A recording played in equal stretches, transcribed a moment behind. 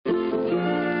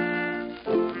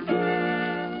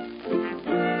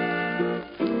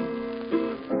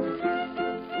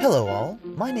Hello all,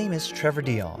 my name is Trevor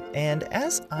DPOM, and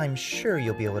as I'm sure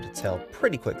you'll be able to tell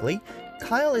pretty quickly,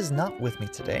 Kyle is not with me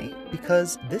today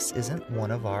because this isn't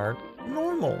one of our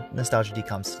normal Nostalgia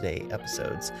DComs Today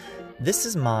episodes. This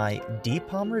is my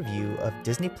DPOM review of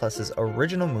Disney Plus's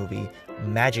original movie,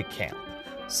 Magic Camp.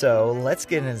 So let's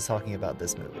get into talking about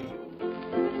this movie.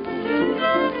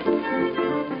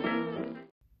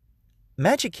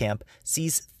 Magic Camp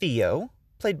sees Theo,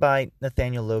 played by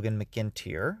Nathaniel Logan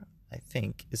McIntyre, I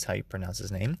think is how you pronounce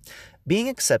his name, being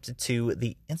accepted to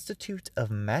the Institute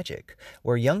of Magic,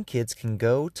 where young kids can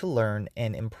go to learn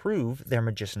and improve their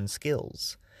magician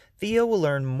skills. Theo will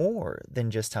learn more than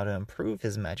just how to improve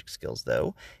his magic skills,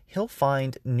 though. He'll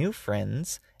find new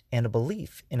friends and a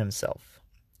belief in himself.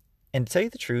 And to tell you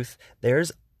the truth,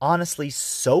 there's honestly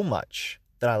so much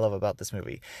that I love about this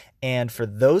movie. And for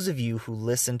those of you who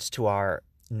listened to our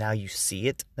Now You See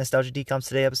It Nostalgia DComs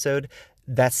Today episode,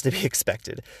 that's to be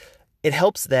expected. It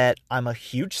helps that I'm a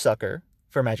huge sucker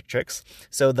for magic tricks,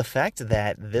 so the fact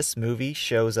that this movie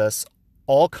shows us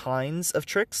all kinds of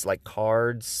tricks, like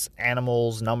cards,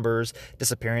 animals, numbers,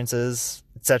 disappearances,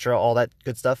 etc., all that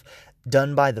good stuff,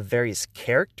 done by the various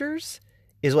characters,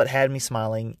 is what had me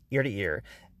smiling ear to ear.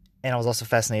 And I was also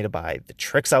fascinated by the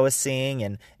tricks I was seeing,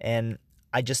 and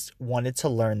I just wanted to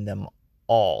learn them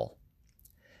all.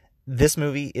 This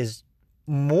movie is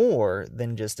more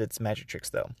than just its magic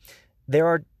tricks, though. There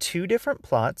are two different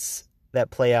plots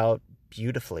that play out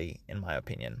beautifully, in my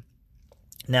opinion.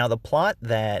 Now, the plot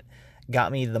that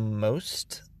got me the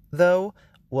most, though,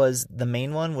 was the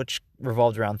main one, which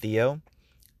revolved around Theo.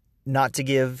 Not to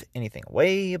give anything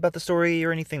away about the story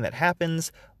or anything that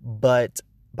happens, but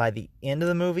by the end of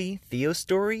the movie, Theo's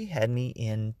story had me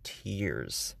in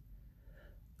tears.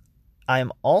 I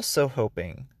am also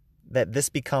hoping that this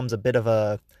becomes a bit of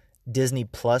a Disney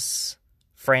Plus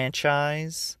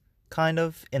franchise, kind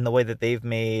of, in the way that they've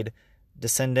made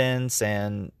Descendants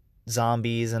and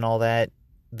Zombies and all that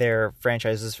their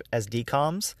franchises as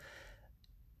DComs.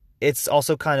 It's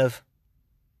also kind of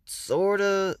sort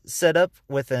of set up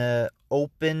with an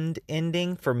opened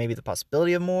ending for maybe the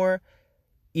possibility of more.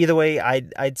 Either way,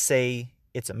 I'd say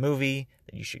it's a movie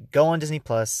that you should go on Disney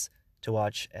Plus to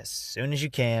watch as soon as you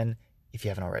can if you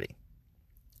haven't already.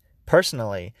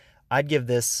 Personally, I'd give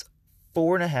this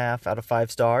 4.5 out of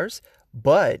 5 stars,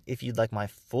 but if you'd like my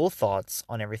full thoughts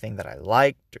on everything that I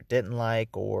liked or didn't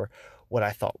like, or what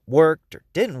I thought worked or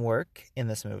didn't work in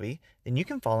this movie, then you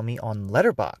can follow me on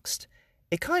Letterboxd,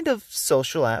 a kind of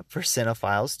social app for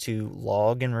cinephiles to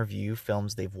log and review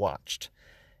films they've watched.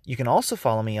 You can also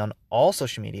follow me on all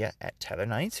social media at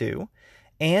Tether92,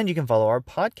 and you can follow our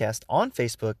podcast on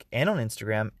Facebook and on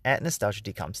Instagram at Nostalgia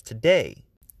DComs Today.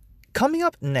 Coming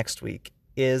up next week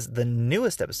is the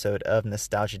newest episode of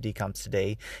Nostalgia DComs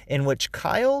Today, in which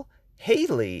Kyle,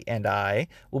 Haley, and I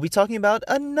will be talking about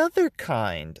another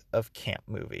kind of camp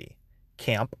movie,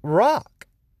 Camp Rock.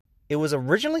 It was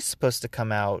originally supposed to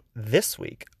come out this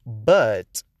week,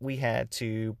 but we had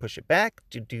to push it back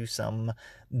due to some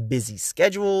busy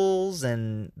schedules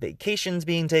and vacations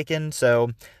being taken.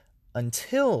 So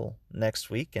until next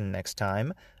week and next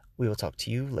time, we will talk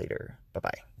to you later.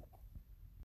 Bye-bye.